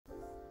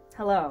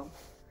Hello,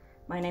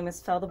 my name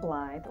is Felda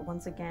Blythe.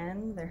 Once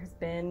again, there has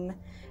been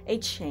a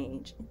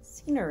change in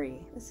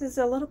scenery. This is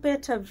a little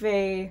bit of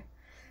a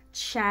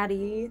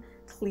chatty,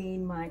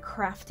 clean my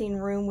crafting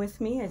room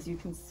with me. As you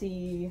can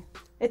see,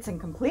 it's in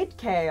complete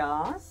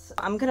chaos.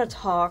 I'm gonna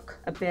talk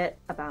a bit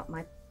about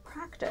my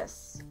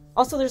practice.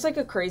 Also, there's like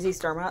a crazy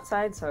storm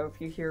outside, so if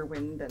you hear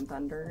wind and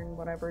thunder and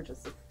whatever,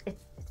 it's fine.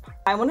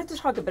 I wanted to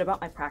talk a bit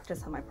about my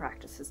practice, how my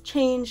practice has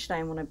changed.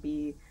 I want to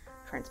be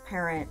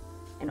transparent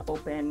and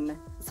open.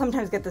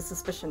 Sometimes get the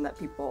suspicion that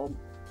people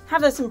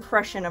have this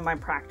impression of my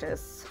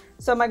practice.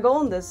 So my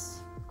goal in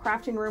this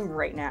crafting room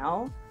right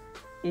now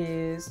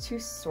is to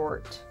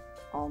sort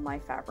all my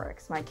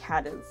fabrics. My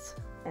cat is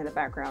in the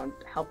background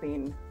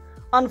helping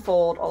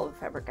unfold all the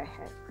fabric I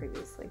had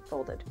previously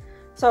folded.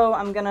 So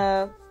I'm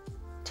gonna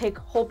take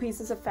whole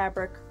pieces of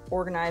fabric,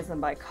 organize them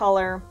by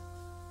color.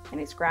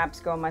 Any scraps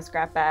go in my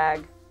scrap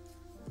bag.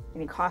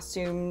 Any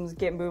costumes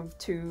get moved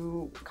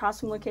to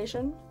costume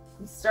location.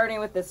 I'm starting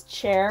with this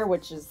chair,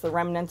 which is the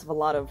remnants of a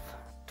lot of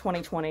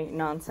 2020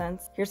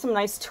 nonsense. Here's some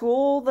nice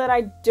tool that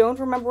I don't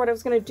remember what I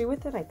was going to do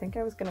with it. I think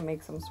I was going to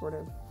make some sort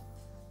of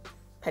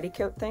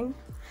petticoat thing.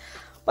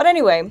 But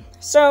anyway,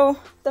 so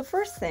the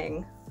first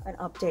thing, an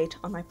update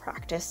on my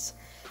practice,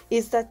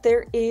 is that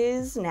there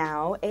is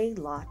now a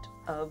lot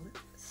of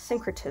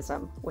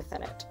syncretism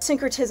within it.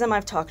 Syncretism,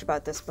 I've talked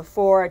about this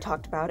before. I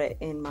talked about it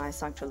in my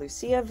Sancta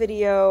Lucia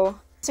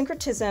video.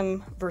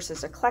 Syncretism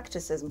versus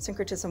eclecticism.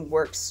 Syncretism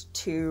works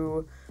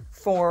to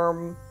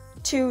form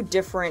two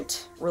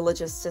different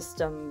religious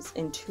systems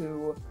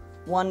into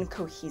one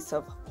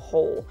cohesive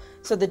whole.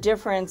 So the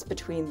difference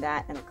between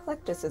that and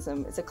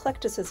eclecticism is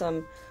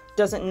eclecticism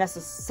doesn't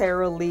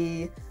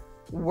necessarily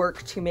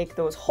work to make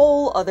those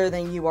whole other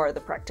than you are the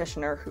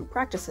practitioner who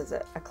practices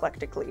it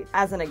eclectically.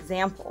 As an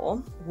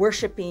example,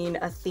 worshiping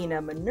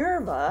Athena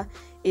Minerva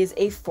is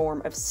a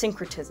form of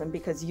syncretism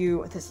because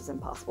this is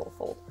impossible to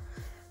fold,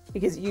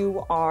 because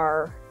you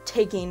are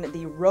taking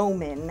the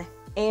Roman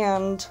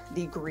and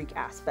the Greek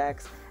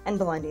aspects and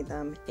blending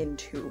them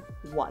into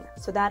one.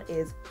 So that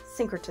is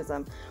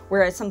syncretism.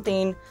 Whereas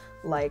something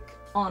like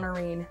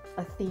honoring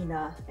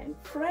Athena and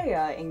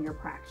Freya in your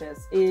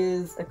practice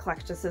is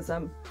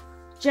eclecticism,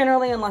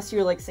 generally, unless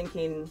you're like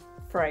syncing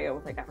Freya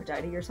with like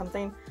Aphrodite or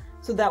something.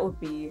 So that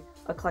would be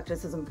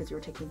eclecticism because you're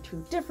taking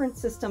two different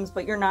systems,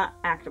 but you're not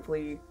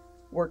actively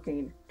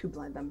working to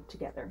blend them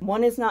together.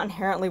 One is not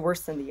inherently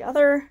worse than the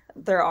other.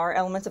 There are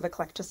elements of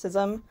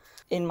eclecticism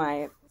in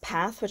my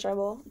path, which I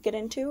will get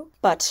into,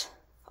 but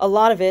a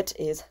lot of it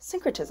is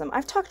syncretism.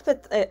 I've talked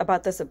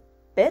about this a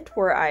bit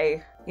where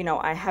I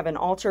have an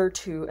altar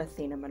to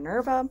Athena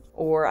Minerva,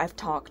 or I've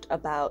talked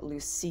about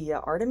Lucia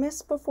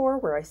Artemis before,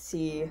 where I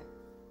see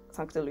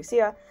Sancta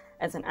Lucia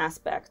as an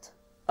aspect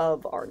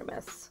of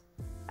Artemis,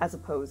 as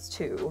opposed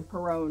to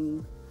her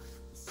own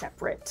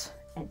separate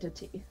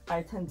entity.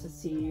 I tend to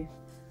see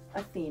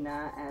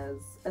Athena as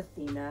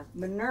Athena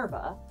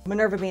Minerva.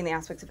 Minerva being the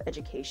aspects of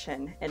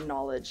education and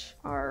knowledge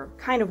are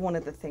kind of one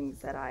of the things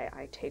that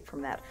I take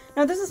from that.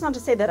 Now, this is not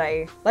to say that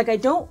I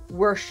don't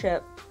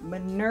worship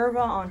Minerva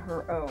on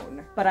her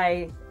own, but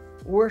I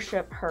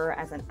worship her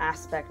as an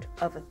aspect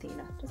of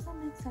Athena. Does that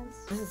make sense?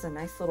 This is a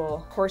nice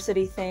little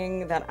corsety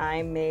thing that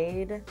I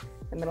made in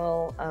the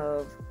middle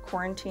of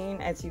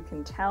quarantine. As you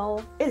can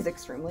tell, it is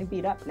extremely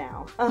beat up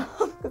now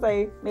because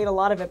I made a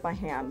lot of it by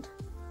hand.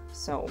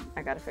 So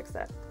I gotta fix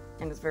that.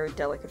 And it's very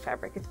delicate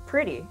fabric. It's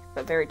pretty,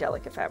 but very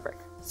delicate fabric.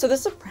 So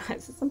this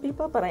surprises some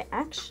people, but I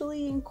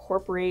actually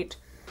incorporate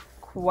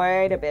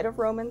quite a bit of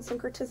Roman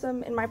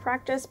syncretism in my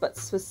practice, but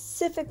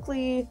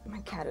specifically, my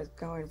cat is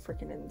going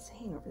freaking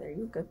insane over there.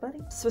 You good, buddy?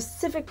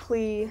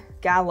 Specifically,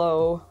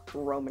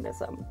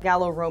 Gallo-Romanism.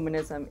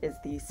 Gallo-Romanism is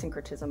the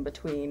syncretism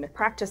between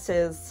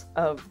practices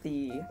of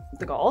the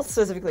Gauls,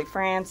 specifically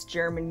France,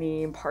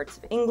 Germany, and parts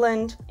of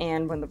England.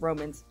 And when the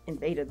Romans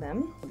invaded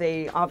them,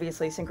 they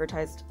obviously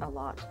syncretized a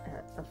lot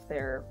of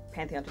their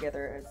pantheon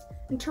together as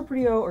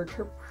Interpretio or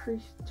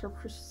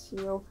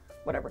Terpretio,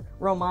 whatever.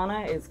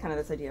 Romana is kind of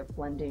this idea of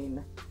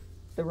blending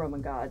the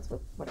Roman gods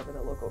with whatever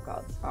the local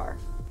gods are.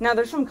 Now,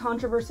 there's some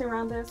controversy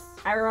around this.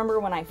 I remember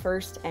when I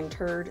first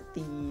entered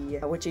the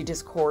witchy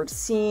Discord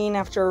scene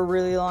after a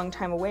really long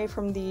time away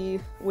from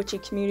the witchy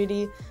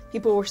community,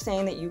 people were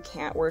saying that you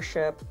can't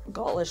worship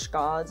Gaulish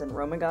gods and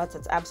Roman gods.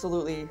 That's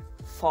absolutely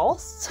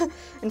false.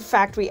 In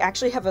fact, we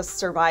actually have a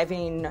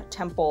surviving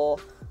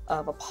temple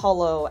of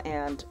Apollo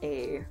and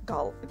a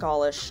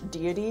Gaulish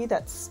deity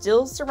that's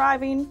still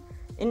surviving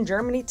in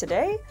Germany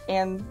today.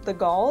 And the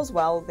Gauls,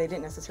 while they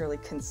didn't necessarily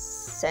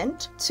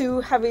consent to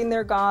having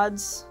their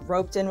gods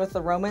roped in with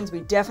the Romans,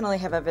 we definitely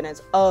have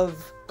evidence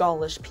of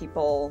Gaulish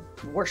people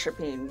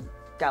worshiping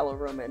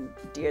Gallo-Roman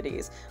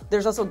deities.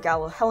 There's also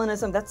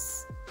Gallo-Hellenism.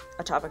 That's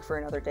a topic for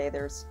another day.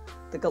 There's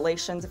the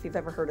Galatians, if you've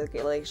ever heard of the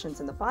Galatians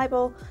in the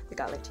Bible. The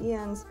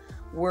Galatians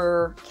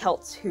were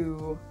Celts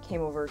who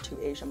came over to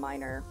Asia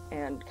Minor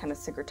and kind of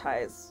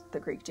syncretized the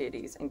Greek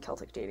deities and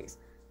Celtic deities.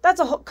 That's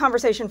a whole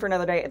conversation for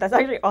another day. That's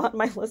actually on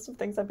my list of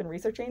things I've been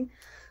researching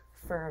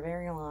for a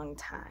very long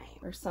time.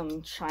 There's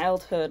some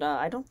childhood,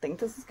 I don't think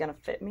this is gonna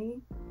fit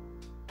me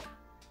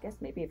guess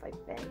maybe if I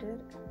bend it.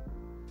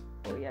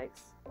 Oh,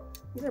 yikes.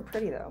 These are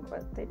pretty though,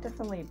 but they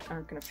definitely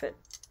aren't gonna fit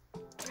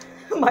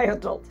my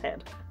adult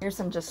head. Here's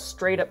some just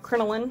straight up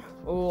crinoline.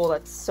 Oh,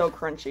 that's so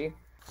crunchy.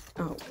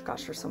 Oh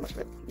gosh, there's so much of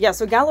it. Yeah,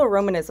 so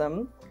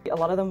Gallo-Romanism, a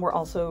lot of them were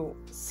also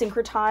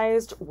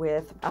syncretized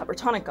with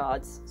Brittonic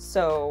gods.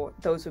 So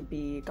those would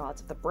be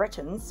gods of the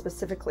Bretons,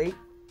 specifically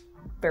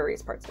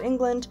various parts of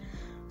England.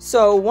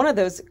 So one of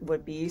those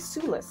would be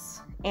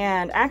Sulis.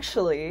 And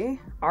actually,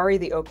 Ari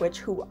the Oak Witch,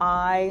 who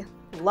I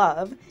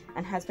love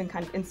and has been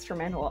kind of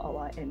instrumental a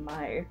lot in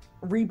my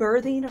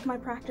rebirthing of my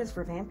practice,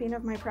 revamping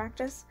of my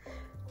practice.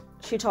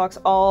 She talks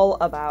all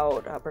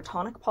about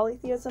Brittonic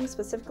polytheism,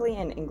 specifically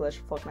in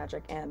English folk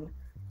magic, and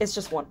it's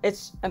just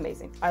it's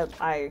amazing.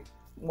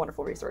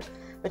 Wonderful resource.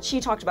 But she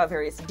talked about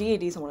various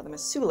deities, and one of them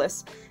is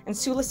Sulis. And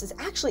Sulis is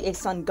actually a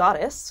sun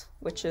goddess,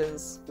 which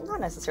is not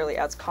necessarily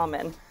as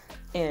common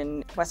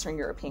in Western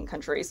European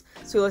countries.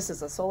 Sulis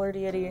is a solar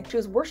deity. She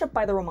was worshipped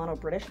by the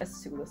Romano-British as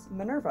Sulis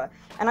Minerva.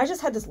 And I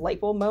just had this light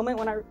bulb moment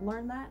when I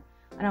learned that.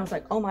 And I was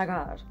like, oh my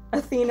god,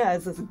 Athena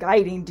is this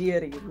guiding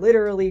deity,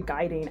 literally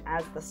guiding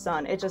as the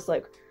sun. It just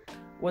like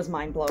was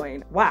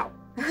mind-blowing. Wow.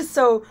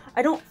 So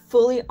I don't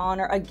fully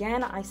honor,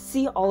 again, I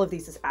see all of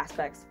these as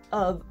aspects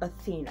of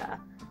Athena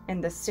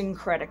in the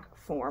syncretic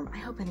form. I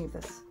hope any of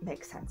this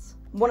makes sense.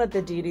 One of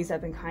the deities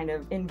I've been kind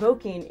of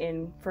invoking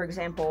in, for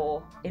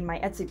example, in my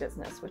Etsy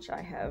business, which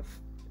I'm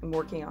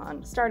working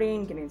on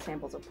starting, getting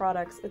samples of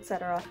products,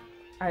 etc.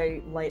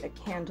 I light a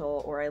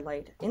candle, or I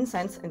light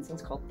incense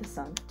called the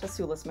sun, to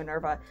Sulis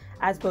Minerva,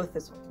 as both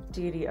this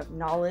deity of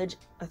knowledge,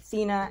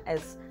 Athena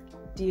as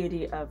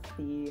deity of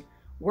the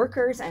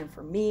workers, and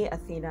for me,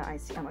 Athena, I'm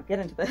gonna get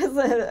into this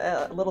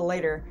a little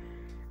later.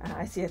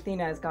 I see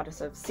Athena as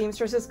goddess of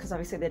seamstresses, because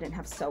obviously they didn't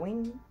have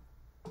sewing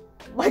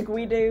like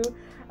we do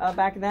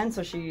back then,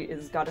 so she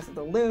is goddess of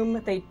the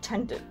loom. They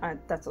tend to,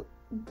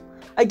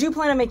 I do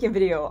plan on making a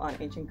video on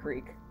ancient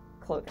Greek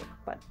clothing,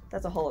 but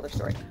that's a whole other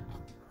story.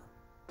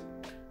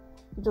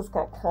 He just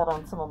got cut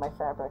on some of my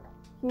fabric.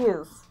 He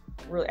is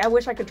really, I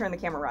wish I could turn the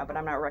camera around, but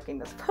I'm not wrecking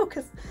this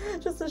focus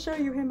just to show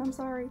you him, I'm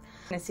sorry. And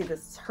I see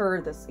this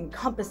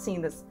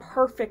encompassing, this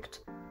perfect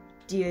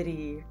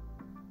deity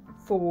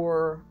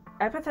for,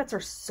 epithets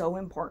are so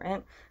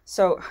important.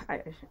 So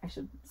I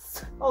should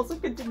also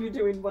continue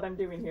doing what I'm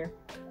doing here.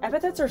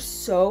 Epithets are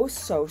so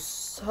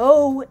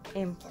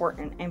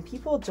important, and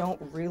people don't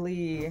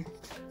really,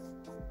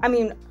 I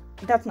mean,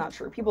 that's not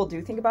true. People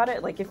do think about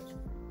it. Like if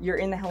you're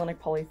in the Hellenic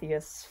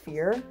polytheist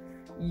sphere,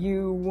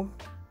 you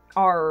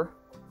are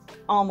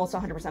almost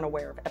 100%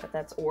 aware of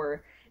epithets,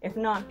 or if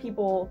not,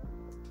 people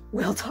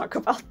will talk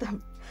about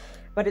them.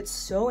 But it's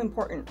so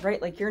important,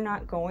 right? Like you're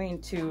not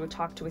going to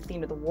talk to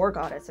Athena the war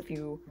goddess if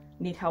you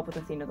need help with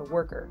Athena the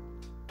worker,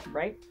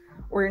 right?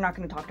 Or you're not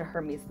going to talk to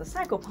Hermes the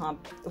psychopomp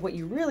if what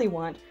you really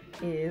want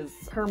is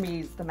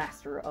Hermes the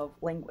master of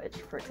language,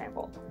 for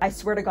example. I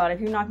swear to God,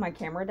 if you knock my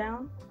camera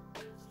down.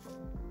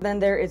 Then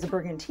there is a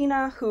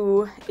Brigantina,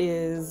 who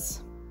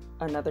is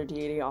another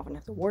deity, often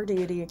the war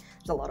deity.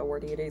 There's a lot of war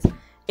deities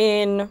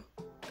in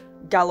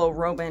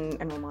Gallo-Roman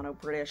and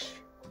Romano-British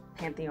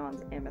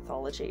pantheons and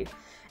mythology.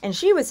 And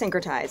she was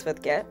syncretized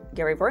with, get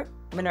ready for it,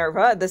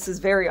 Minerva. This is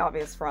very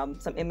obvious from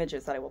some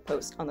images that I will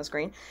post on the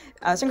screen.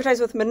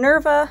 Syncretized with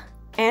Minerva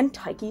and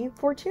Tyche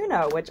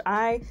Fortuna, which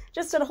I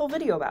just did a whole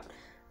video about.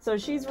 So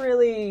she's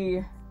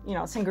really, you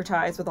know,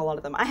 syncretized with a lot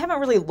of them. I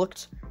haven't really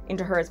looked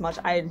into her as much.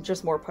 I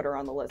just more put her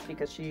on the list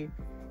because she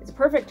is a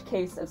perfect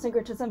case of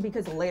syncretism,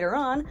 because later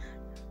on,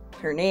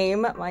 her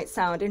name might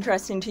sound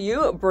interesting to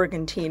you,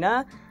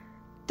 Brigantina.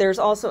 There's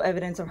also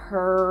evidence of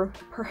her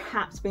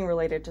perhaps being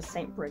related to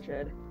Saint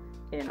Bridget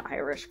in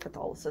Irish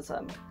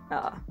Catholicism.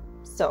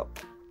 So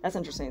that's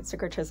interesting.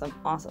 Syncretism,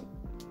 awesome.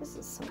 This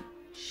is some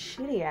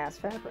shitty ass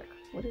fabric.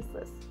 What is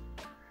this?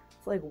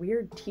 It's like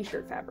weird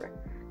t-shirt fabric.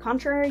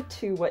 Contrary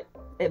to what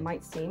it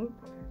might seem,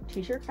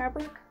 t-shirt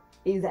fabric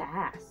is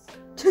ass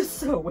to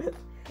sew with.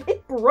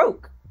 It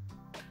broke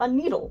a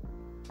needle,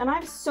 and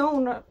I've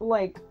sewn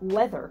like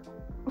leather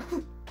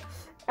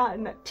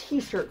and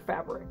t-shirt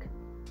fabric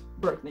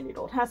broke the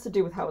needle. It has to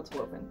do with how it's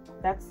woven.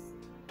 That's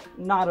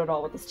not at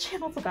all what this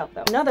channel's about,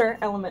 though. Another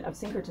element of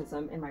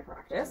syncretism in my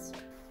practice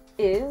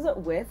is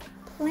with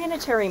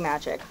planetary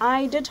magic.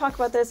 I did talk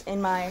about this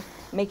in my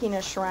Making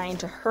a Shrine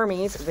to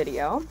Hermes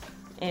video,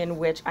 in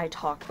which I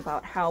talk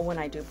about how when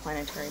I do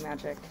planetary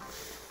magic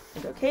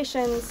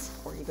invocations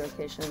or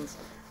evocations,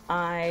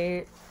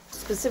 I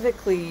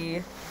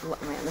specifically,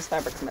 man, this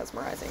fabric's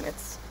mesmerizing.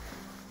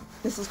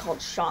 This is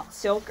called shot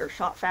silk or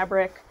shot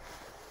fabric.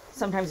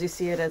 Sometimes you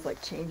see it as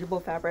like changeable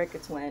fabric.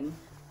 It's when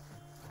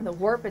the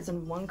warp is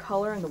in one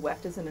color and the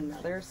weft is in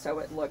another, so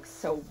it looks,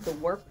 so the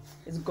warp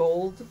is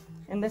gold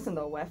in this and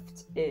the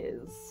weft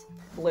is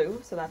blue,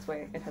 so that's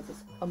why it has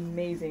this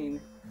amazing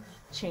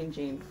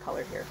changing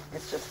color here.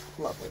 It's just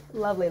lovely,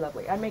 lovely,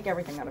 lovely. I'd make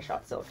everything out of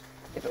shot silk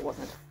if it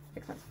wasn't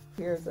expensive.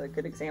 Here's a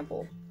good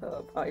example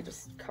of, I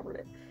just covered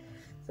it.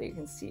 Hopefully you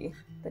can see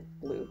the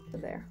blue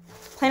there.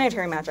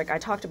 Planetary magic, I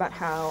talked about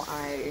how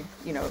I,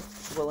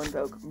 will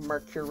invoke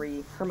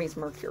Mercury, Hermes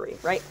Mercury,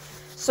 right?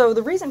 So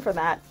the reason for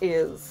that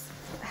is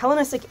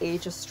Hellenistic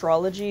age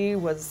astrology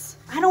was,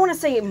 I don't want to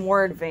say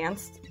more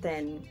advanced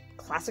than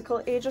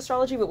classical age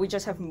astrology, but we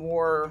just have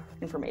more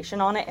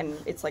information on it, and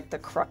it's like the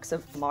crux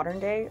of modern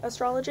day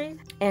astrology.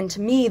 And to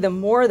me, the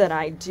more that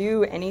I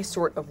do any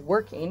sort of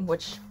working,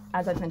 which,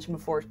 as I've mentioned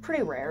before, is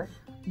pretty rare,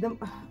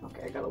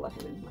 okay, I gotta let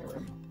him into my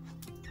room.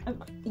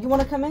 You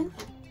want to come in?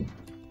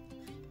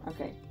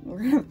 Okay, we're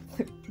gonna have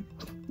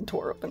the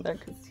door open there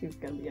because he's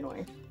gonna be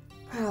annoying.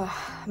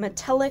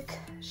 Metallic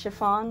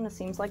chiffon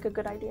seems like a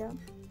good idea.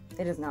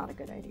 It is not a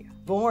good idea.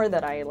 The more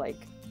that I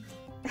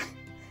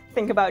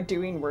think about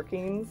doing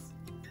workings,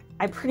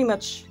 I pretty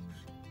much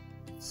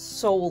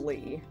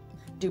solely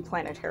do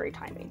planetary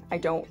timing.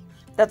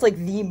 That's like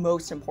the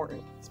most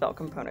important spell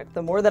component.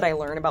 The more that I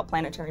learn about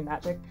planetary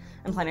magic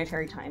and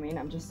planetary timing,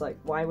 I'm just like,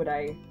 why would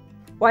I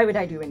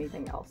do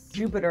anything else?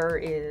 Jupiter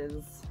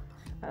is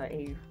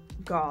a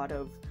god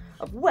of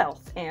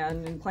wealth,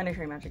 and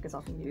planetary magic is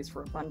often used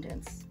for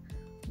abundance.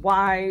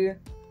 Why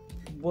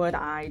would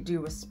I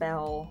do a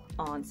spell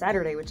on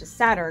Saturday, which is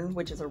Saturn,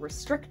 which is a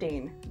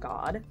restricting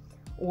god,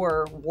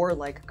 or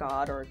warlike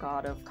god, or a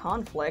god of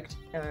conflict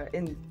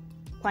in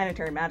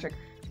planetary magic?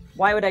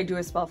 Why would I do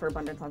a spell for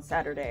abundance on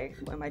Saturday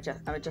when I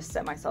would just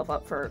set myself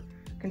up for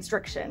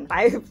constriction?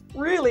 I've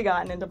really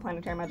gotten into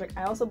planetary magic.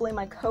 I also blame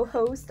my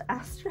co-host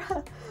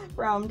Astra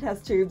from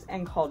Test Tubes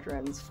and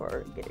Cauldrons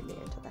for getting me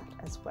into that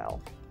as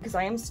well. Because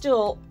I am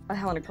still a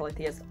Hellenic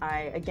polytheist,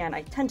 I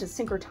tend to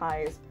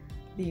syncretize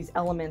these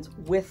elements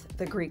with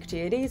the Greek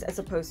deities as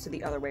opposed to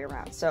the other way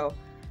around. So,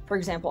 for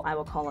example, I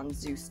will call on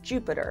Zeus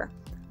Jupiter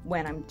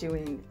when I'm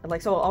doing,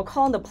 so I'll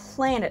call on the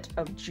planet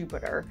of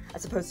Jupiter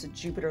as opposed to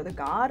Jupiter the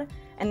god,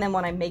 and then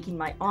when I'm making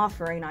my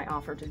offering, I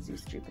offer to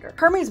Zeus Jupiter.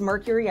 Hermes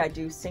Mercury, I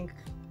do sync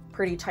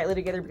pretty tightly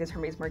together because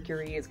Hermes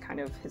Mercury is kind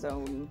of his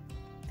own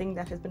thing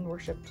that has been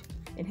worshipped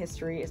in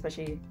history,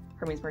 especially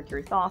Hermes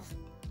Mercury Thoth.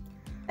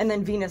 And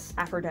then Venus and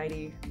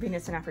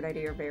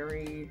Aphrodite are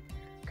very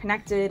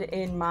connected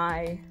in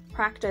my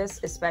practice,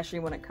 especially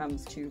when it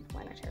comes to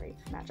planetary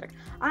magic.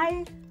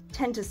 I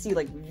tend to see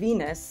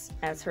Venus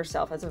as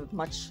herself as a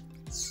much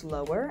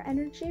slower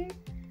energy,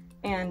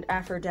 and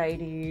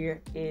Aphrodite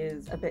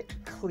is a bit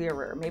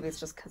clearer. Maybe it's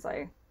just because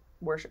I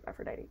worship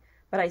Aphrodite,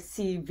 but I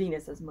see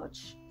Venus as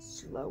much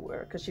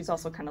slower because she's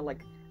also kind of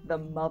like the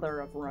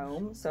mother of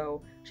Rome,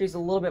 so she's a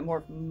little bit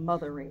more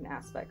mothering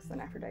aspects than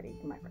Aphrodite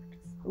in my practice.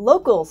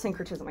 Local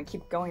syncretism, I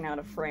keep going out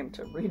of frame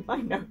to read my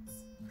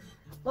notes.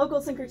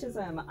 Local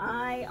syncretism,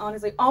 I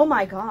honestly, oh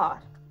my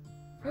god.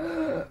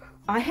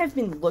 I have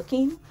been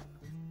looking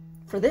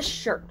for this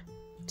shirt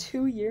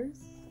 2 years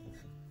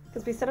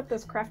because we set up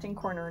this crafting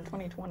corner in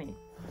 2020.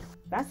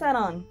 That's that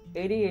on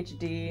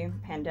ADHD,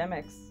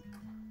 pandemics.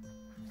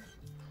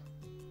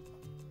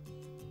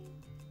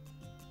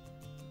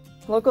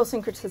 Local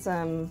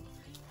syncretism,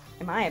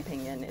 in my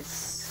opinion,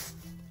 is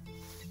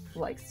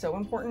so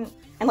important.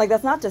 And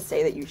that's not to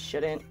say that you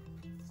shouldn't,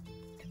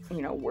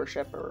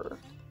 worship or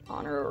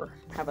honor or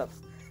have a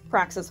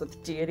praxis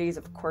with deities.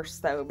 Of course,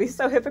 that would be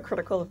so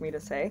hypocritical of me to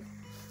say.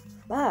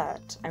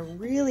 But I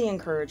really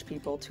encourage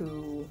people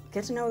to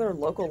get to know their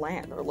local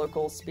land, or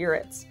local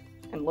spirits,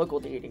 and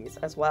local deities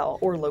as well,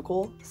 or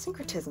local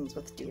syncretisms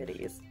with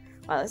deities.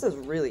 Wow, this is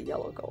really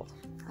yellow gold.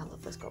 I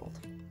love this gold.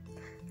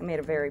 I made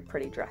a very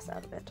pretty dress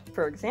out of it.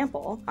 For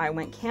example, I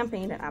went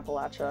camping in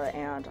Appalachia,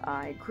 and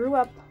I grew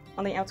up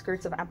on the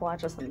outskirts of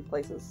Appalachia, some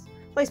places.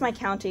 Placed my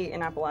county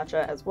in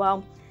Appalachia as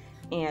well,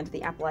 and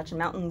the Appalachian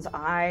Mountains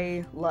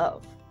I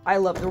love.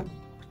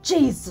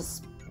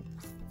 Jesus!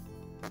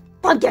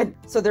 Again!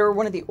 So they're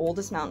one of the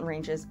oldest mountain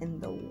ranges in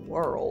the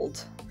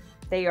world.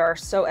 They are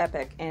so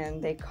epic,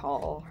 and they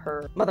call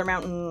her Mother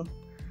Mountain,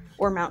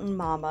 or Mountain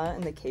Mama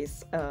in the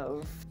case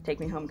of Take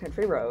Me Home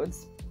Country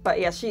Roads. But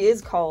yeah, she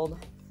is called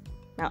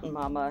Mountain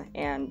Mama,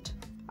 and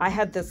I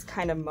had this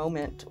kind of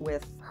moment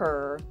with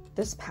her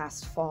this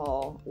past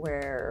fall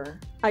where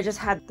I just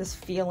had this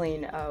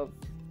feeling of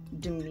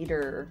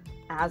Demeter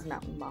as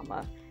Mountain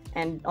Mama,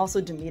 and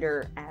also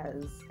Demeter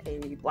as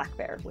a black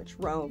bear, which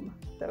roam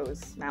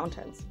those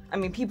mountains. I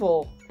mean,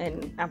 people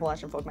in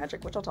Appalachian folk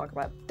magic, which I'll talk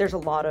about, there's a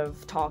lot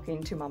of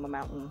talking to Mama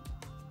Mountain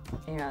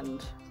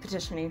and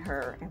petitioning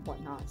her and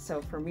whatnot.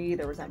 So for me,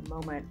 there was that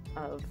moment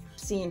of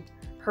seeing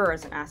her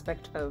as an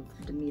aspect of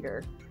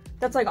Demeter.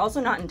 That's also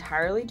not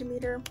entirely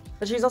Demeter,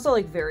 but she's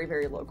also very,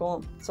 very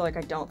local. So I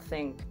don't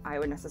think I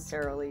would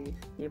necessarily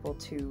be able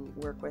to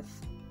work with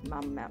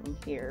Mama Mountain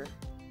here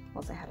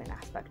unless I had an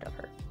aspect of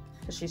her,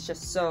 because she's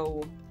just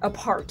so a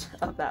part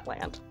of that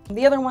land.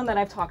 The other one that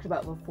I've talked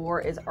about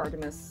before is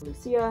Artemis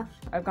Lucia.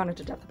 I've gone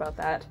into depth about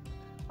that.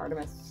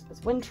 Artemis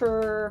is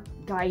winter,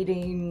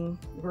 guiding,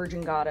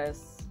 virgin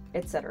goddess,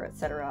 etc.,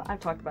 etc. I've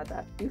talked about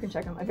that. You can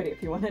check out my video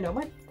if you want to know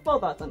my full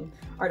thoughts on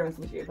Artemis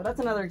Lucia, but that's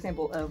another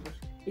example of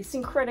a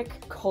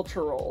syncretic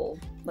cultural,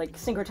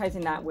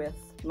 syncretizing that with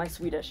my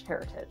Swedish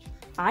heritage.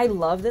 I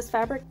love this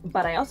fabric,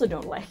 but I also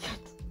don't like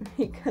it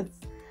because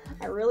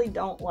I really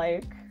don't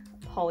like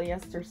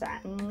polyester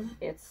satin.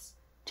 It's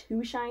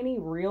too shiny.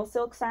 Real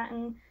silk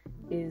satin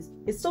is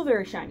still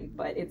very shiny,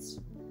 but it's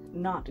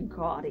not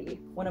gaudy.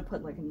 Want to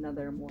put like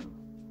another more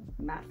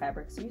matte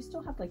fabric, so you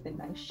still have like the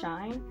nice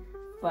shine,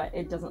 but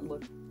it doesn't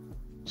look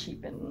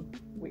cheap and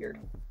weird.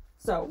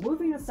 So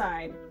moving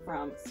aside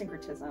from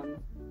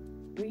syncretism,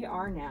 we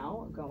are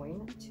now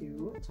going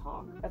to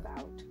talk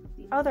about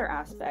the other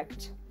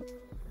aspect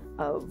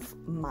of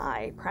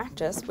my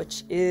practice,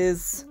 which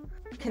is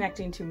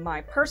connecting to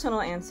my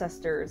personal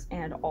ancestors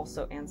and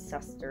also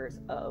ancestors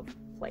of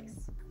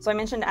place. So I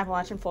mentioned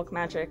Appalachian folk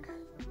magic.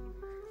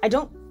 I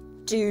don't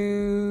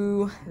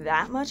do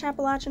that much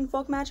Appalachian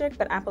folk magic,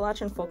 but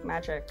Appalachian folk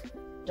magic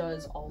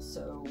does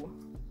also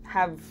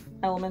have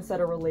elements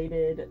that are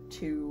related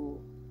to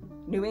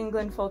New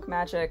England folk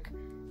magic,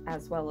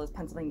 as well as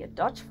Pennsylvania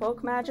Dutch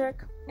folk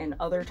magic and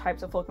other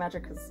types of folk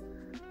magic, because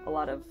a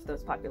lot of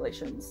those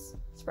populations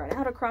spread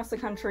out across the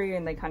country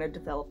and they kind of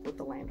develop with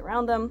the land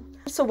around them.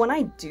 So when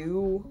I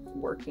do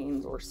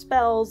workings or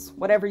spells,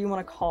 whatever you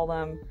want to call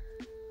them,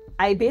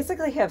 I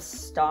basically have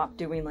stopped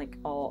doing like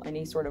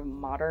any sort of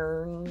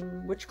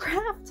modern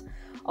witchcraft.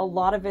 A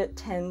lot of it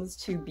tends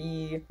to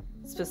be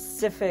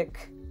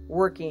specific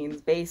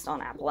workings based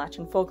on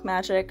Appalachian folk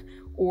magic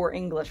or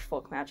English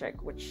folk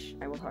magic, which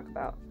I will talk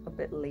about a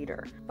bit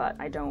later, but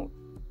I don't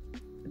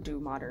do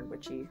modern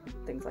witchy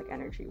things like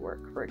energy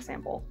work, for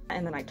example.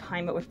 And then I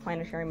time it with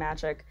planetary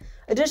magic.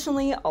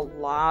 Additionally, a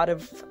lot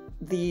of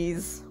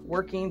these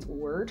workings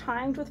were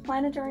timed with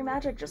planetary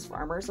magic, just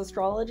farmers'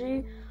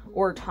 astrology,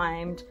 or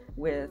timed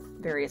with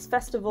various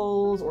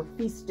festivals or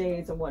feast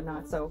days and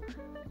whatnot, so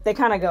they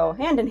kind of go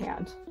hand in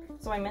hand.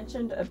 So I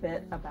mentioned a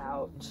bit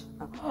about,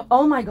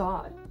 oh my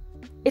god,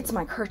 it's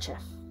my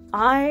kerchief.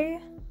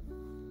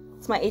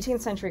 It's my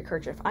 18th century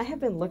kerchief. I have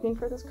been looking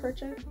for this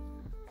kerchief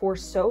for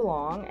so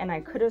long, and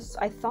I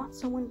thought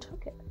someone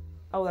took it.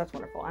 Oh, that's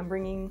wonderful. I'm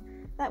bringing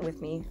that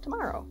with me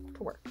tomorrow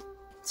to work.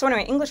 So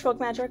anyway, English folk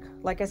magic,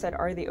 like I said,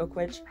 Ari the Oak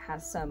Witch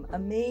has some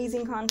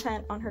amazing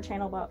content on her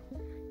channel about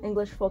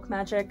English folk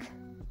magic,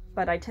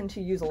 but I tend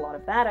to use a lot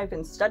of that. I've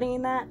been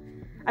studying that.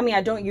 I mean,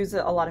 I don't use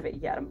a lot of it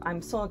yet.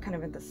 I'm still kind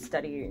of in the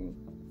studying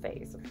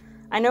phase.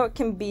 I know it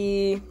can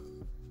be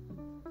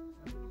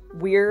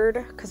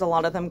weird because a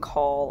lot of them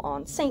call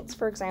on saints,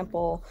 for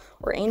example,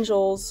 or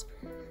angels,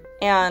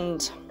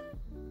 and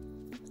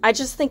I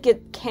just think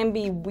it can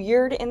be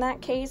weird in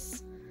that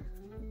case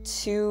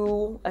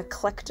to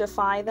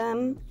eclectify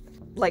them.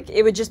 Like,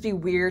 it would just be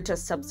weird to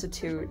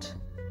substitute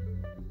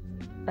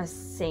a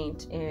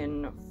saint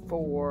in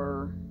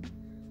for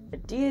a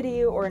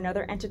deity or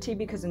another entity,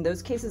 because in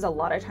those cases a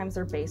lot of times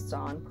they're based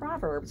on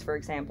proverbs, for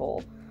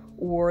example,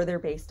 or they're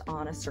based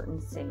on a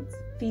certain saint's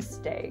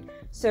feast day.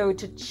 So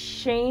to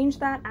change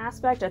that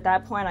aspect at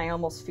that point, I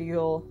almost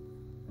feel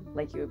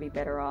like you would be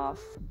better off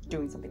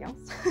doing something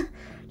else,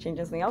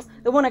 changing something else.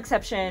 The one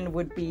exception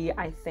would be,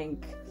 I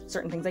think,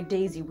 certain things like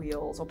daisy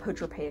wheels or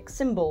potropaic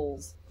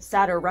symbols,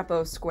 satyr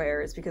repo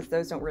squares, because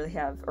those don't really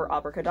have, or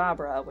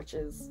abracadabra, which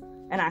is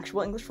an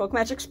actual English folk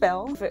magic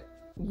spell. If it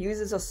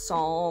uses a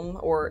psalm,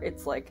 or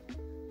it's like,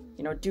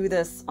 you know, do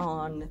this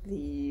on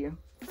the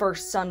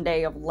first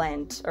Sunday of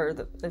Lent, or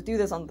do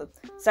this on the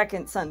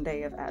second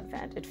Sunday of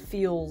Advent, it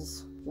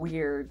feels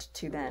weird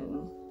to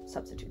then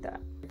substitute that.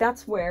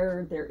 That's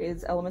where there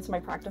is elements of my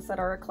practice that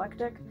are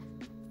eclectic,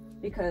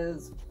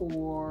 because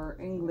for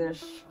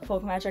English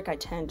folk magic I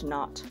tend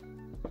not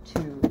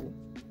to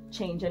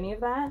change any of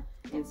that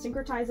and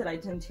syncretize it. I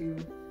tend to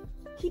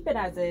keep it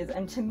as is,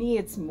 and to me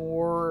it's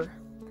more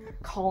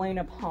calling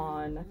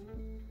upon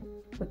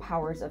the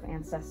powers of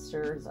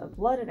ancestors of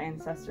blood and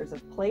ancestors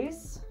of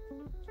place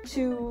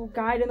to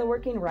guide in the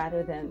working,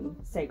 rather than,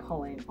 say,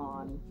 calling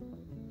on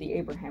the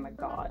Abrahamic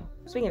God.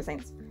 Speaking of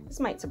saints, this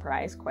might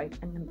surprise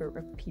quite a number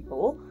of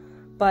people,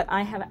 but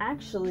I have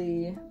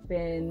actually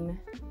been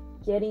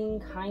getting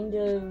kind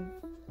of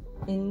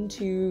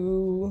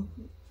into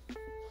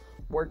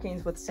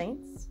workings with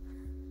saints.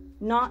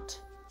 Not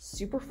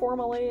super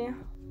formally.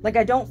 Like,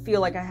 I don't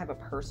feel like I have a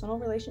personal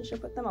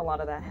relationship with them. A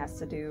lot of that has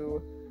to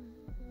do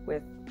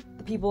with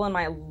the people in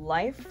my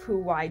life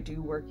who I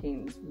do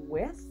workings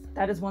with.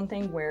 That is one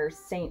thing where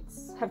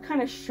saints have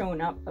kind of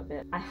shown up a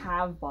bit. I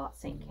have bought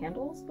saint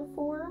candles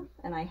before,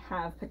 and I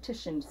have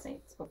petitioned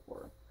saints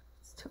before.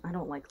 I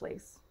don't like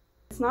lace.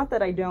 It's not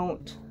that I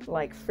don't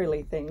like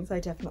frilly things, I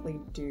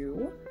definitely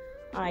do.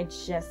 I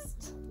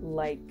just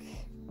like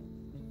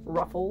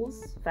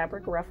ruffles,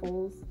 fabric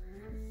ruffles,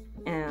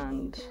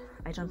 and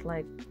I don't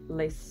like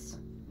lace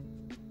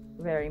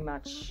very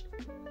much,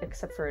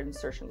 except for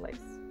insertion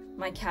lace.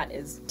 My cat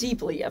is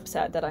deeply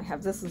upset that I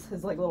have, this is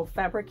his like little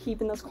fabric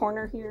heap in this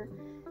corner here,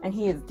 and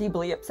he is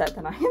deeply upset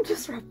that I am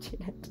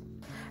disrupting it.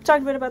 I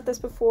talked a bit about this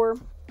before,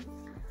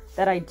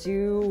 that I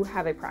do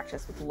have a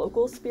practice with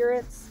local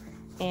spirits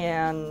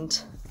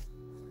and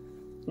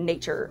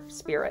nature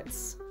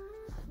spirits.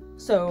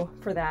 So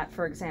for that,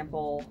 for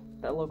example,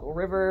 the local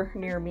river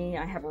near me,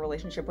 I have a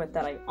relationship with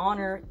that I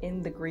honor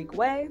in the Greek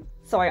way.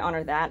 So I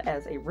honor that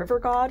as a river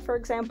god, for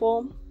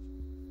example,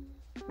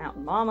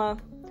 Mountain Mama.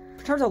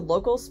 In terms of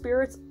local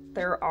spirits,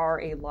 There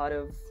are a lot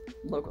of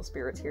local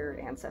spirits here,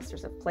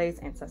 ancestors of place,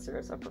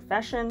 ancestors of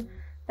profession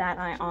that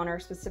I honor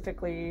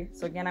specifically.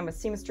 So again, I'm a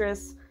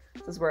seamstress.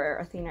 This is where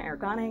Athena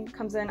Ergane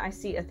comes in. I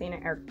see Athena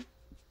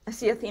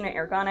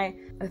Ergane,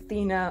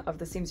 Athena of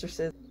the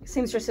seamstresses.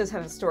 Seamstresses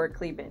have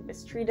historically been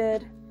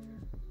mistreated,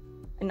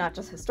 and not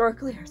just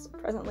historically, are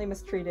presently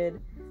mistreated,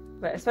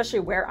 but especially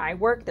where I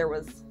work, there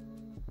was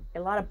a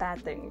lot of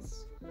bad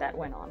things that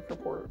went on for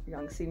poor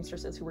young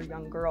seamstresses who were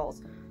young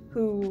girls,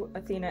 who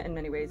Athena in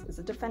many ways is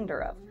a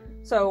defender of.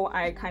 So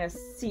I kind of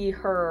see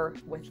her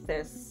with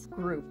this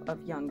group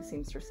of young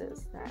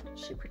seamstresses that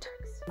she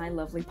protects. My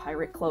lovely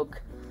pirate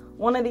cloak.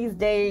 One of these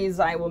days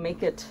I will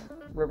make it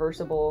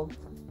reversible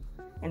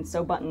and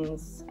sew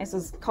buttons. This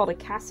is called a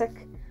cassock.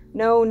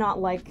 No, not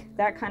like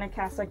that kind of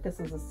cassock. This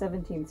is a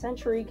 17th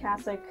century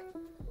cassock.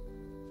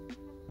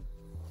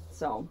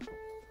 So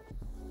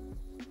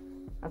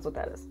that's what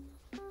that is.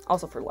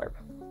 Also for LARP.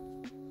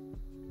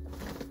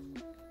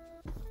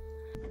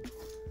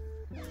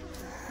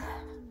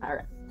 All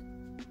right.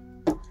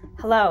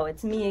 Hello,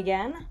 it's me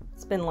again.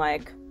 It's been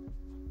like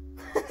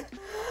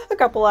a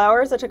couple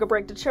hours. I took a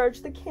break to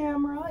charge the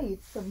camera,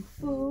 eat some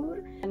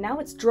food, and now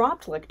it's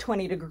dropped like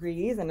 20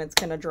 degrees and it's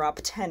gonna drop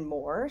 10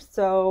 more.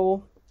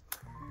 So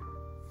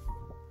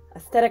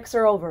aesthetics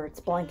are over. It's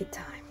blanket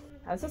time.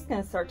 I was just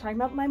gonna start talking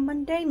about my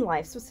mundane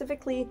life,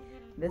 specifically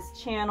this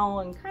channel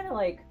and kind of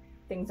like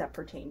things that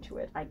pertain to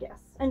it, I guess.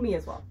 And me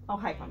as well. Oh,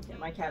 hi, Pumpkin.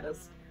 My cat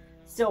is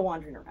still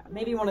wandering around.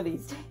 Maybe one of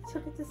these days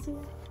you'll get to see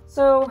it.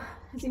 So,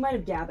 as you might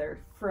have gathered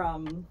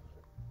from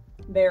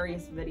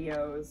various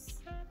videos,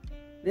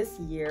 this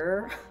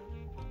year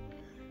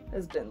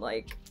has been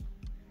like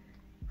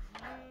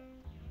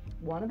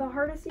one of the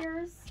hardest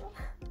years.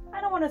 I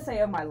don't want to say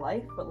of my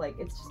life, but like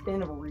it's just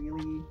been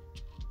really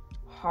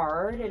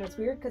hard, and it's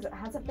weird because it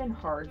hasn't been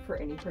hard for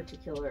any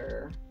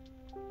particular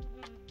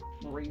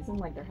reason.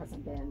 Like there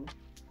hasn't been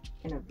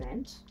an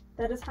event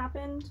that has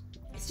happened.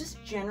 It's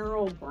just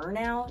general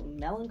burnout and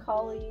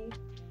melancholy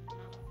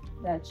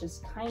that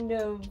just kind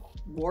of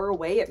wore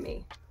away at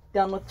me.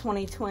 Done with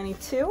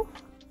 2022.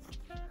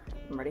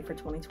 I'm ready for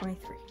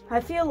 2023. I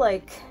feel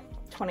like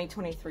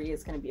 2023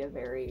 is going to be a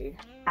very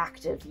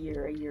active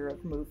year, a year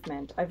of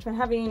movement. I've been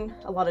having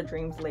a lot of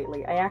dreams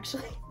lately. I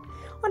actually,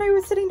 when I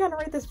was sitting down to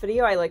write this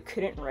video, I like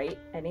couldn't write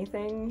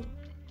anything.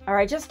 Or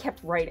I just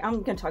kept writing.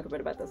 I'm going to talk a bit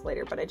about this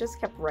later, but I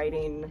just kept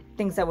writing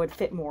things that would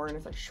fit more in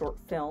as like short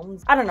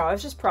films. I don't know. I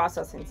was just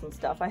processing some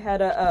stuff. I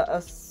had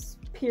a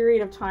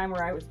period of time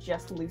where I was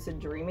just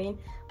lucid dreaming,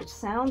 which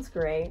sounds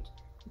great.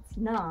 It's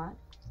not.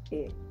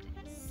 It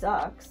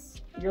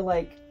sucks. You're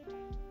like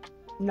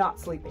not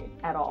sleeping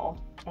at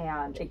all.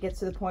 And it gets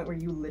to the point where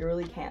you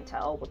literally can't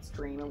tell what's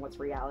dream and what's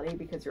reality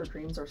because your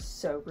dreams are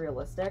so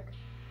realistic.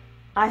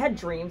 I had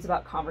dreams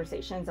about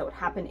conversations that would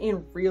happen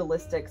in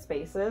realistic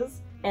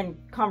spaces and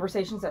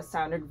conversations that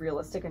sounded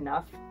realistic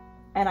enough,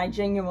 and I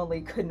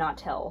genuinely could not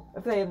tell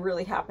if they had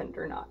really happened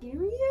or not. Here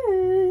he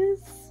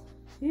is!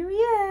 Here he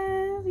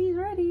is! He's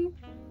ready!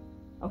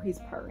 Oh, he's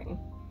purring.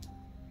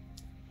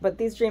 But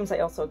these dreams, I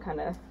also kind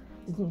of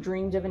did some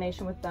dream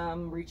divination with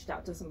them, reached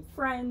out to some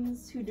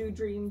friends who do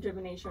dream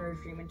divination or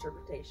dream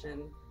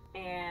interpretation,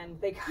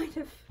 and they kind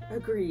of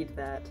agreed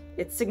that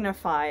it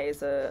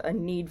signifies a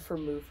need for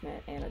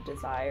movement and a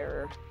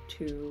desire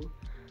to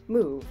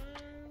move.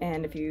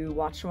 And if you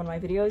watch one of my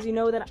videos, you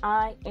know that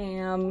I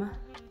am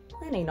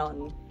planning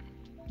on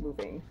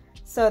moving.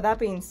 So that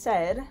being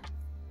said,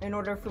 in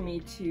order for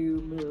me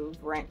to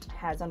move, rent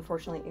has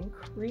unfortunately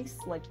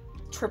increased like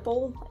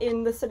triple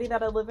in the city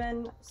that I live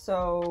in.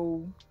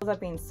 So that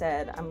being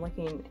said, I'm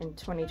looking in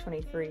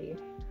 2023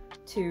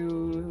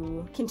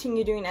 to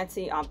continue doing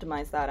Etsy,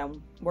 optimize that.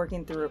 I'm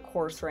working through a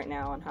course right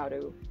now on how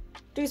to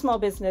do small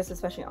business,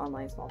 especially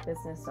online small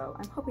business. So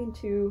I'm hoping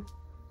to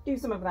do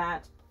some of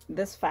that.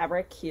 This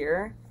fabric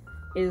here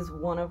is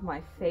one of my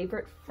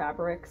favorite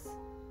fabrics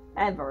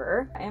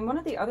ever. And one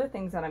of the other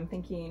things that I'm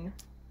thinking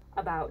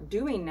about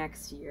doing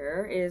next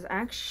year is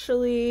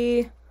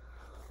actually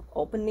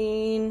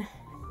opening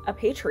a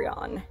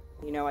Patreon.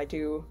 You know, I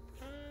do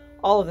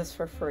all of this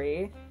for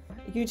free.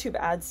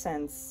 YouTube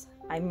AdSense,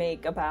 I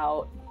make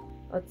about,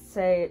 let's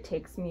say it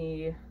takes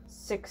me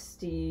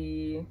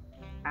 60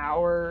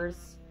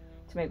 hours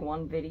to make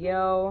one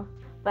video.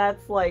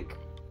 That's like,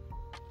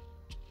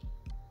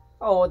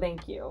 oh,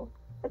 thank you.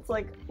 It's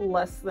like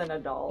less than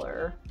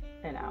 $1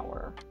 an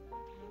hour.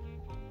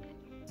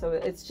 So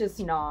it's just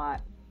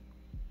not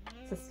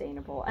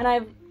sustainable. And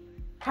I've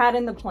had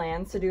in the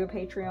plans to do a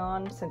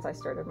Patreon since I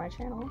started my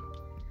channel.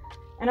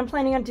 And I'm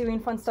planning on doing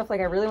fun stuff, like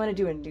I really want to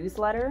do a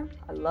newsletter.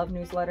 I love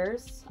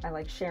newsletters. I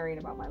like sharing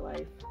about my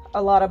life.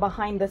 A lot of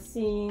behind the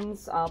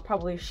scenes. I'll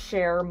probably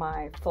share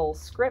my full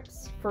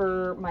scripts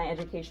for my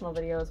educational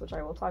videos, which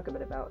I will talk a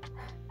bit about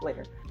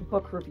later.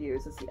 Book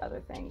reviews is the other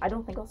thing. I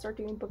don't think I'll start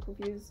doing book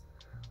reviews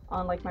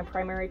on like my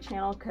primary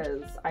channel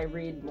because I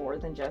read more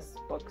than just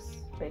books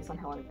based on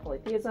Hellenic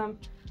polytheism.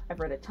 I've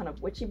read a ton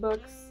of witchy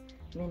books,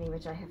 many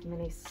which I have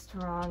many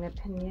strong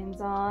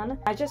opinions on.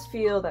 I just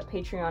feel that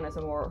Patreon is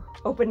a more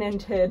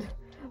open-ended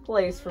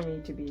place for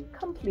me, to be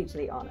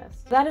completely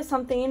honest. That is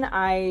something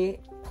I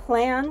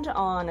planned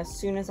on as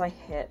soon as I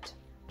hit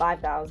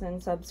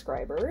 5,000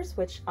 subscribers,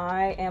 which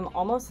I am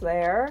almost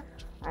there.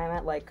 I'm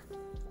at like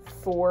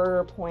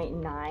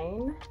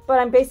 4.9, but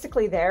I'm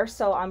basically there,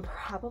 so I'm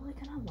probably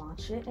gonna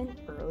launch it in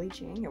early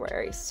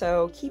January.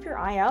 So keep your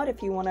eye out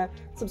if you want to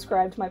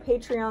subscribe to my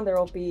Patreon. There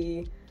will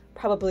be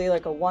probably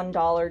like a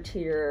 $1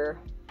 tier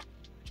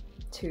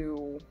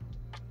to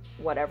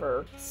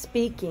whatever.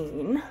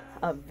 Speaking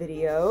of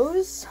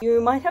videos, you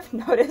might have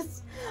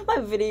noticed my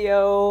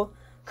video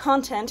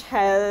content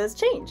has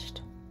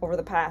changed over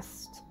the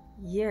past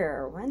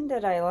year. When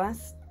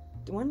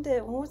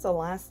was the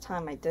last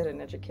time I did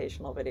an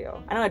educational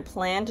video? I know I'd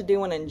planned to do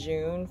one in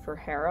June for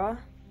Hera.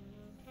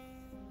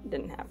 It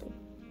didn't happen.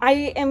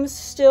 I am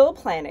still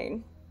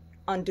planning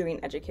on doing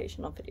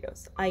educational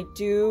videos. I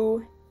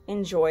do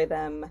enjoy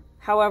them.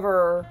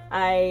 However,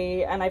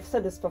 I've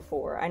said this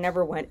before, I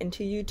never went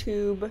into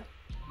YouTube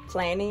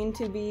planning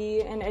to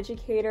be an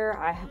educator.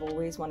 I have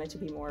always wanted to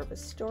be more of a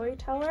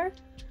storyteller.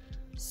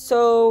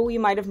 So you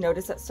might have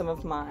noticed that some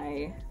of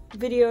my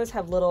videos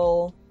have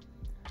little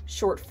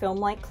short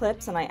film-like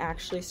clips, and I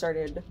actually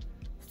started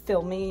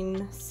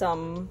filming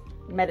some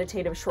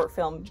meditative short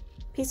film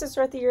pieces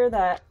throughout the year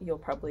that you'll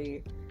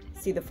probably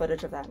see the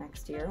footage of that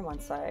next year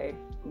once I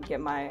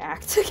get my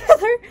act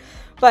together.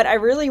 But I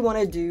really want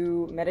to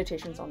do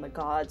meditations on the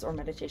gods or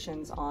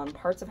meditations on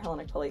parts of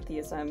Hellenic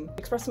polytheism,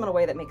 express them in a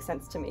way that makes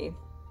sense to me,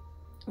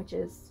 which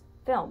is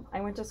film. I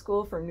went to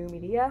school for new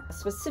media.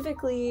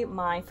 Specifically,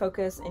 my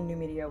focus in new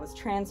media was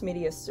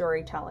transmedia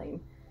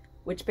storytelling,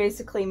 which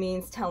basically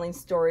means telling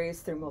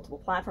stories through multiple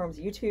platforms,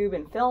 YouTube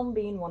and film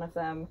being one of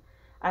them,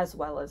 as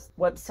well as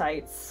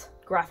websites,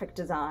 graphic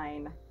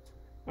design,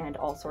 and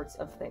all sorts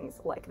of things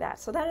like that.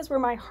 So that is where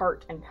my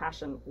heart and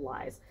passion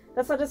lies.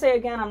 That's not to say,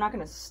 again, I'm not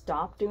going to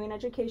stop doing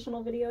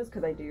educational videos,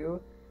 because I do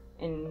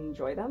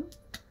enjoy them.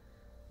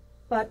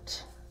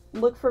 But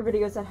look for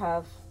videos that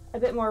have a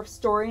bit more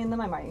story in them.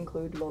 I might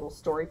include little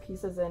story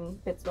pieces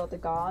and bits about the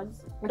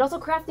gods. And also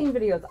crafting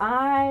videos.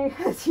 I,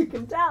 as you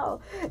can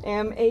tell,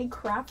 am a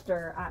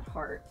crafter at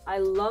heart. I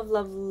love,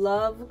 love,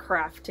 love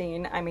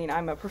crafting. I mean,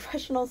 I'm a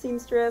professional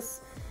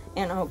seamstress,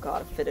 and oh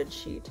god, a fitted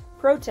sheet.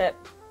 Pro tip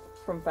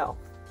from Fel.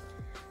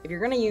 If you're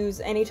gonna use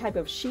any type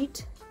of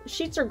sheet,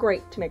 sheets are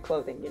great to make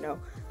clothing, you know.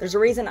 There's a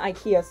reason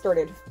IKEA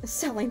started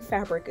selling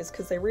fabric, is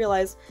because they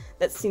realized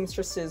that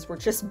seamstresses were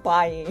just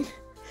buying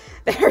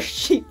their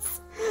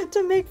sheets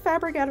to make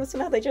fabric out of, so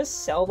now they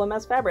just sell them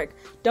as fabric.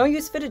 Don't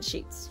use fitted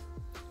sheets.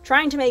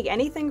 Trying to make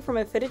anything from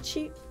a fitted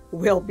sheet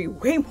will be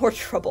way more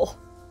trouble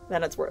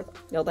than it's worth.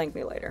 You'll thank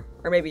me later.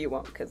 Or maybe you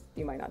won't, because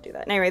you might not do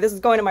that. Anyway, this is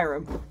going to my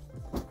room.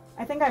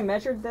 I think I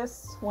measured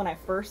this when I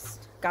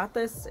first got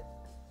this,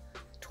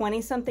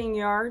 20-something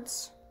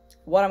yards.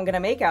 What I'm gonna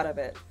make out of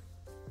it,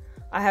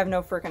 I have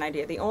no freaking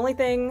idea. The only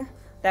thing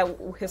that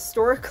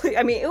historically,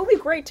 I mean, it would be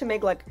great to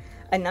make like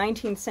a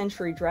 19th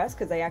century dress,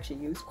 because they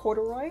actually use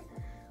corduroy,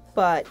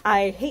 but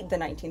I hate the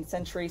 19th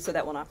century, so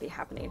that will not be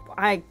happening.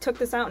 I took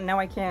this out and now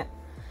I can't.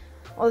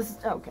 Oh, this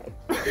is okay.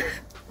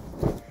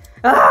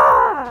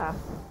 Ah!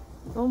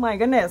 Oh my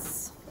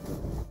goodness.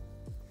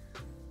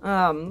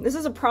 This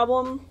is a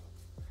problem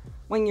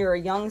when you're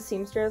a young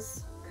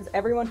seamstress, because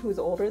everyone who's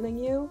older than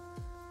you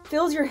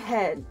fills your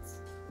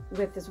heads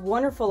with this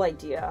wonderful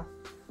idea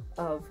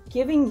of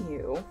giving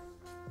you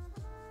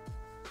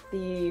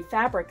the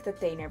fabric that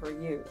they never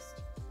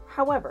used.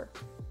 However,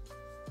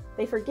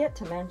 they forget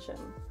to mention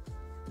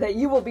that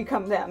you will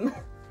become them.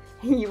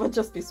 You will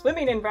just be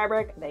swimming in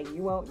fabric that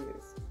you won't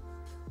use.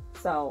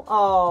 So,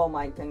 oh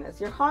my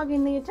goodness, you're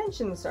hogging the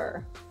attention,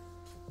 sir.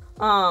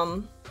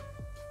 I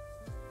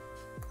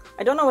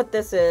don't know what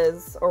this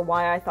is or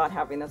why I thought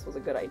having this was a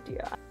good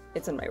idea.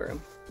 It's in my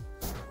room.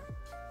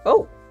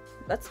 Oh,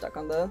 that's stuck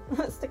on the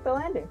stick the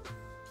landing.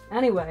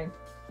 Anyway,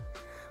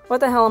 what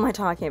the hell am I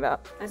talking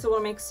about? I still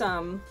want to make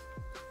some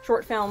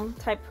short film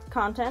type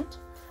content,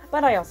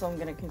 but I also am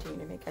going to continue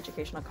to make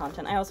educational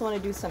content. I also want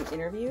to do some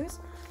interviews.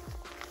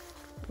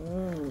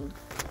 You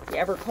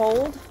ever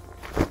cold?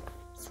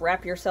 Just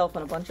wrap yourself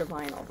in a bunch of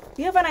vinyl. If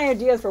you have any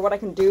ideas for what I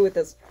can do with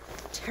this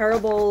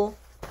terrible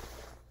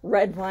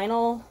red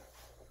vinyl,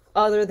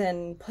 other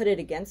than put it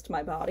against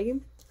my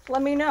body,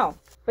 let me know.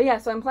 But yeah,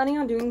 so I'm planning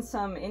on doing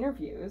some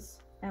interviews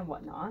and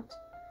whatnot,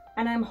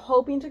 and I'm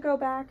hoping to go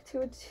back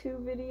to a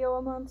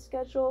 2-video-a-month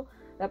schedule.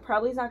 That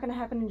probably is not going to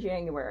happen in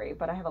January,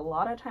 but I have a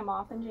lot of time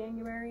off in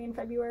January and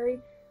February,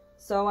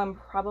 so I'm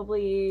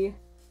probably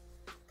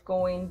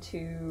going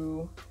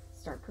to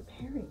start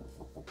preparing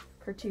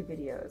for 2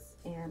 videos,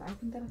 and I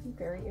think that'll be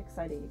very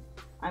exciting.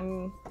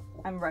 I'm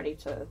ready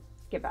to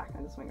get back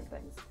on the swing of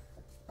things.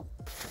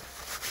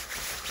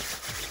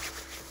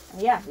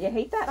 Yeah, you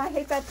hate that? I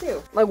hate that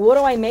too. Like, what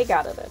do I make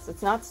out of this?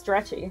 It's not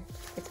stretchy.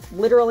 It's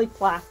literally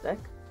plastic.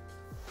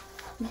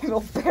 Maybe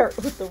I'll bear it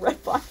with the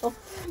red vinyl.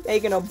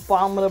 Make an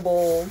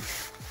abominable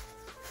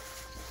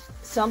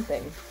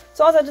something.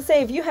 So I was about to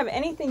say, if you have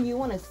anything you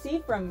want to see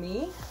from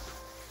me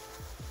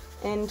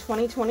in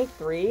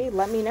 2023,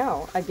 let me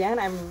know. Again,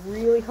 I'm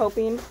really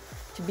hoping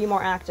to be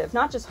more active.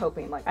 Not just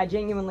hoping, like I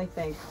genuinely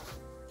think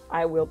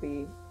I will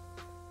be.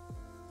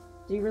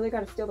 Do you really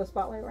gotta steal the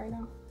spotlight right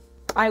now?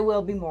 I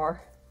will be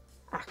more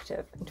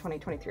active in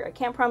 2023. I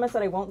can't promise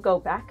that I won't go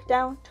back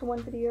down to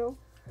one video,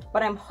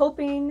 but I'm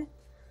hoping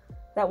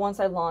that once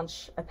I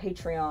launch a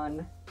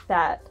Patreon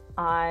that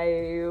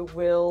I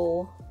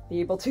will be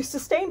able to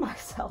sustain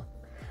myself.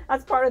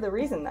 That's part of the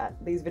reason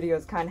that these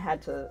videos kind of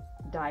had to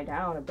die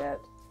down a bit,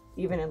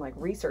 even in like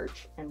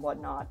research and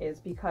whatnot, is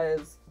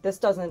because this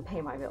doesn't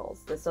pay my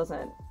bills. This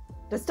doesn't,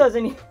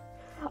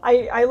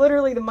 I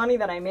literally, the money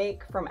that I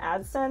make from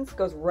AdSense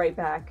goes right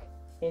back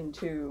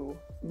into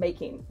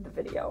making the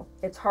video.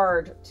 It's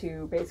hard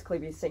to basically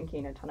be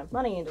sinking a ton of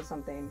money into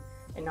something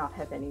and not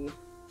have any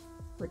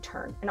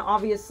return. And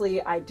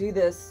obviously I do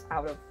this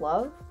out of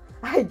love.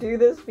 I do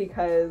this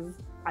because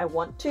I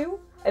want to.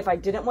 If I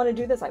didn't want to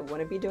do this, I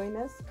wouldn't be doing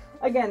this.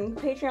 Again,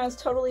 Patreon is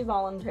totally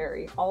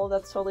voluntary. All of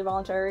that's totally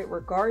voluntary.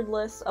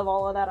 Regardless of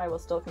all of that, I will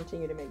still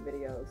continue to make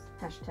videos.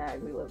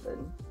 Hashtag we live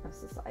in a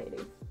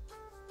society.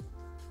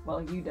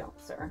 Well, you don't,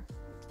 sir.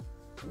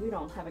 You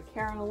don't have a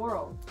care in the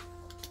world.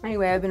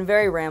 Anyway, I've been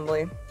very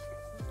rambly.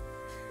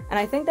 And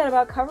I think that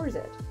about covers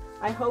it.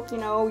 I hope, you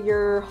know,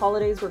 your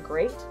holidays were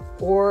great.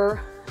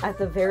 Or at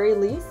the very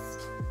least,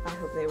 I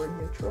hope they were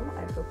neutral.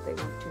 I hope they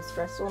weren't too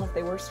stressful. And if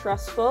they were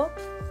stressful,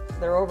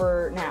 they're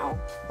over now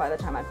by the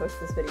time I post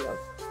this video.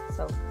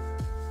 So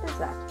there's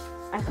that.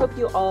 I hope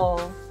you all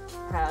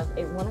have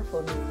a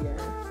wonderful new year.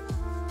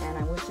 And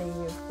I'm wishing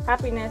you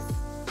happiness,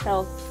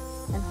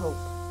 health, and hope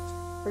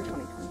for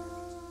 2020.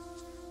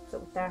 So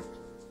with that,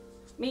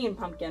 me and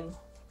Pumpkin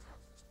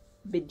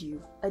bid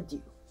you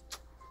adieu.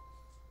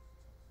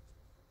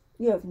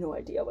 You have no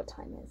idea what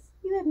time is.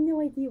 You have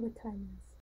no idea what time is.